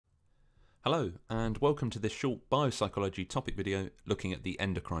Hello and welcome to this short biopsychology topic video looking at the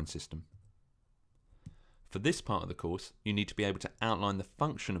endocrine system. For this part of the course, you need to be able to outline the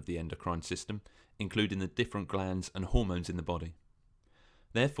function of the endocrine system, including the different glands and hormones in the body.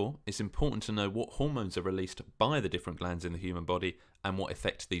 Therefore, it's important to know what hormones are released by the different glands in the human body and what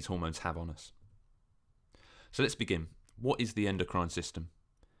effect these hormones have on us. So let's begin. What is the endocrine system?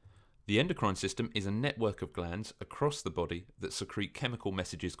 The endocrine system is a network of glands across the body that secrete chemical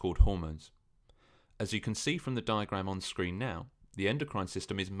messages called hormones. As you can see from the diagram on screen now, the endocrine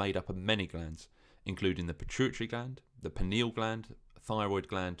system is made up of many glands, including the pituitary gland, the pineal gland, thyroid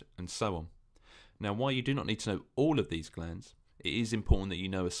gland, and so on. Now, while you do not need to know all of these glands, it is important that you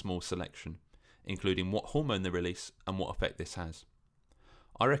know a small selection, including what hormone they release and what effect this has.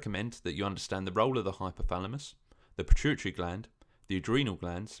 I recommend that you understand the role of the hypothalamus, the pituitary gland, the adrenal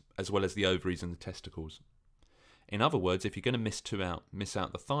glands, as well as the ovaries and the testicles. In other words, if you're going to miss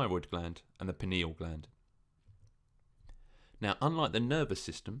out the thyroid gland and the pineal gland. Now, unlike the nervous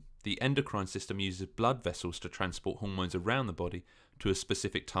system, the endocrine system uses blood vessels to transport hormones around the body to a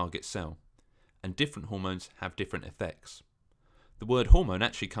specific target cell, and different hormones have different effects. The word hormone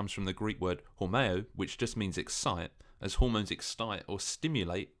actually comes from the Greek word hormeo, which just means excite, as hormones excite or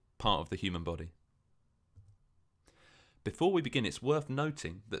stimulate part of the human body. Before we begin, it's worth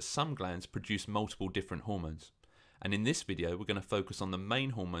noting that some glands produce multiple different hormones, and in this video we're going to focus on the main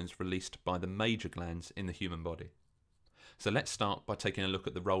hormones released by the major glands in the human body. So let's start by taking a look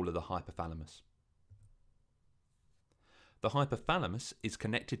at the role of the hypothalamus. The hypothalamus is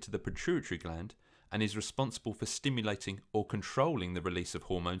connected to the pituitary gland and is responsible for stimulating or controlling the release of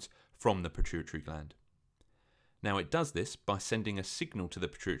hormones from the pituitary gland. Now, it does this by sending a signal to the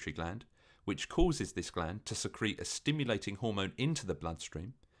pituitary gland, which causes this gland to secrete a stimulating hormone into the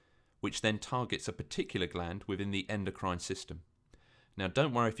bloodstream, which then targets a particular gland within the endocrine system. Now,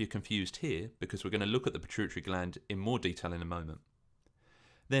 don't worry if you're confused here, because we're going to look at the pituitary gland in more detail in a moment.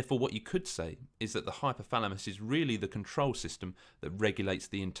 Therefore, what you could say is that the hypothalamus is really the control system that regulates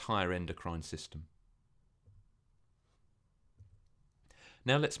the entire endocrine system.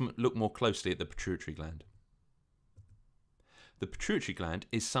 Now let's look more closely at the pituitary gland. The pituitary gland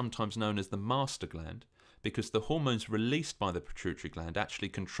is sometimes known as the master gland because the hormones released by the pituitary gland actually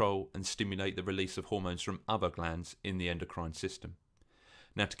control and stimulate the release of hormones from other glands in the endocrine system.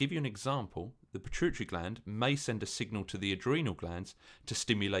 Now, to give you an example, the pituitary gland may send a signal to the adrenal glands to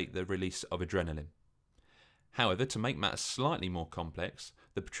stimulate the release of adrenaline. However, to make matters slightly more complex,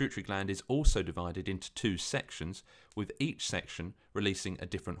 the pituitary gland is also divided into two sections, with each section releasing a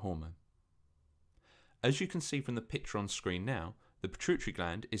different hormone. As you can see from the picture on screen now, the pituitary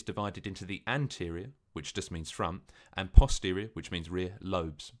gland is divided into the anterior, which just means front, and posterior, which means rear,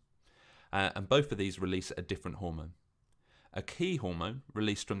 lobes. And both of these release a different hormone. A key hormone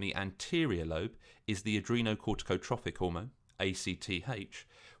released from the anterior lobe is the adrenocorticotropic hormone, ACTH,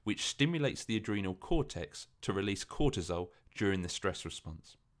 which stimulates the adrenal cortex to release cortisol during the stress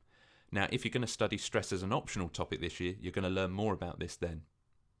response. Now, if you're going to study stress as an optional topic this year, you're going to learn more about this then.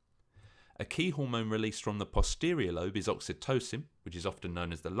 A key hormone released from the posterior lobe is oxytocin, which is often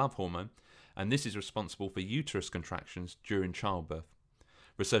known as the love hormone, and this is responsible for uterus contractions during childbirth.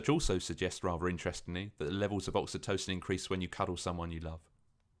 Research also suggests, rather interestingly, that the levels of oxytocin increase when you cuddle someone you love.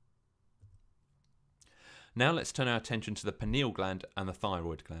 Now let's turn our attention to the pineal gland and the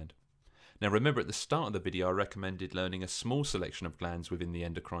thyroid gland. Now remember, at the start of the video I recommended learning a small selection of glands within the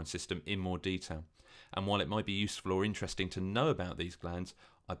endocrine system in more detail, and while it might be useful or interesting to know about these glands,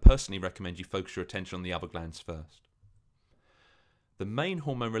 I personally recommend you focus your attention on the other glands first. The main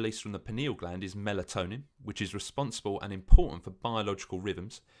hormone released from the pineal gland is melatonin, which is responsible and important for biological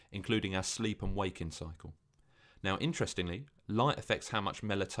rhythms, including our sleep and waking cycle. Now, interestingly, light affects how much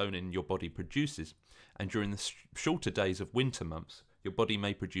melatonin your body produces, and during the shorter days of winter months, your body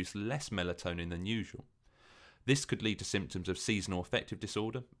may produce less melatonin than usual. This could lead to symptoms of seasonal affective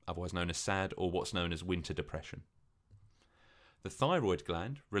disorder, otherwise known as SAD, or what's known as winter depression. The thyroid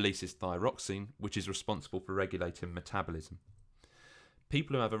gland releases thyroxine, which is responsible for regulating metabolism.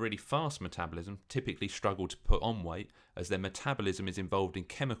 People who have a really fast metabolism typically struggle to put on weight, as their metabolism is involved in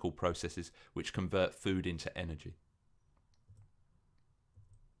chemical processes which convert food into energy.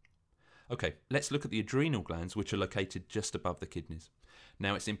 Okay, let's look at the adrenal glands, which are located just above the kidneys.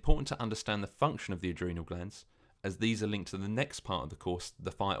 Now, it's important to understand the function of the adrenal glands, as these are linked to the next part of the course,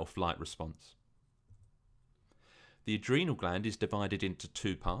 the fight or flight response. The adrenal gland is divided into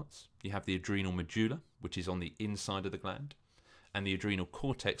two parts. You have the adrenal medulla, which is on the inside of the gland, and the adrenal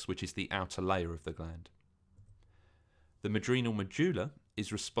cortex, which is the outer layer of the gland. The adrenal medulla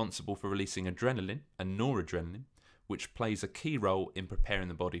is responsible for releasing adrenaline and noradrenaline, which plays a key role in preparing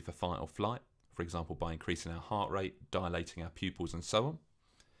the body for fight or flight, for example by increasing our heart rate, dilating our pupils and so on.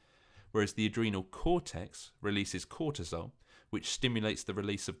 Whereas the adrenal cortex releases cortisol, which stimulates the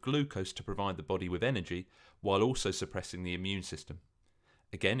release of glucose to provide the body with energy while also suppressing the immune system.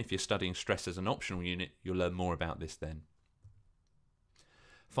 Again, if you're studying stress as an optional unit, you'll learn more about this then.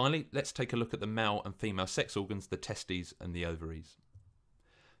 Finally, let's take a look at the male and female sex organs, the testes and the ovaries.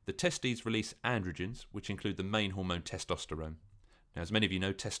 The testes release androgens, which include the main hormone testosterone. Now, as many of you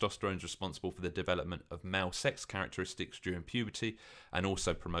know, testosterone is responsible for the development of male sex characteristics during puberty and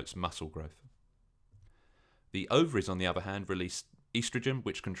also promotes muscle growth. The ovaries, on the other hand, release estrogen,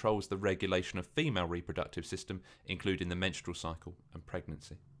 which controls the regulation of female reproductive system, including the menstrual cycle and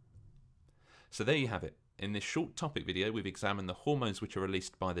pregnancy. So there you have it. In this short topic video, we've examined the hormones which are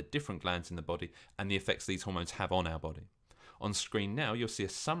released by the different glands in the body and the effects these hormones have on our body. On screen now, you'll see a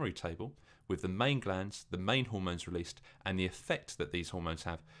summary table with the main glands, the main hormones released, and the effect that these hormones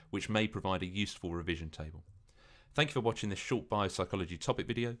have, which may provide a useful revision table. Thank you for watching this short biopsychology topic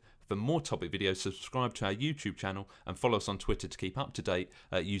video. For more topic videos, subscribe to our YouTube channel and follow us on Twitter to keep up to date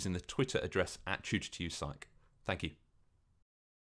using the Twitter address @TutorToYouPsych. Thank you.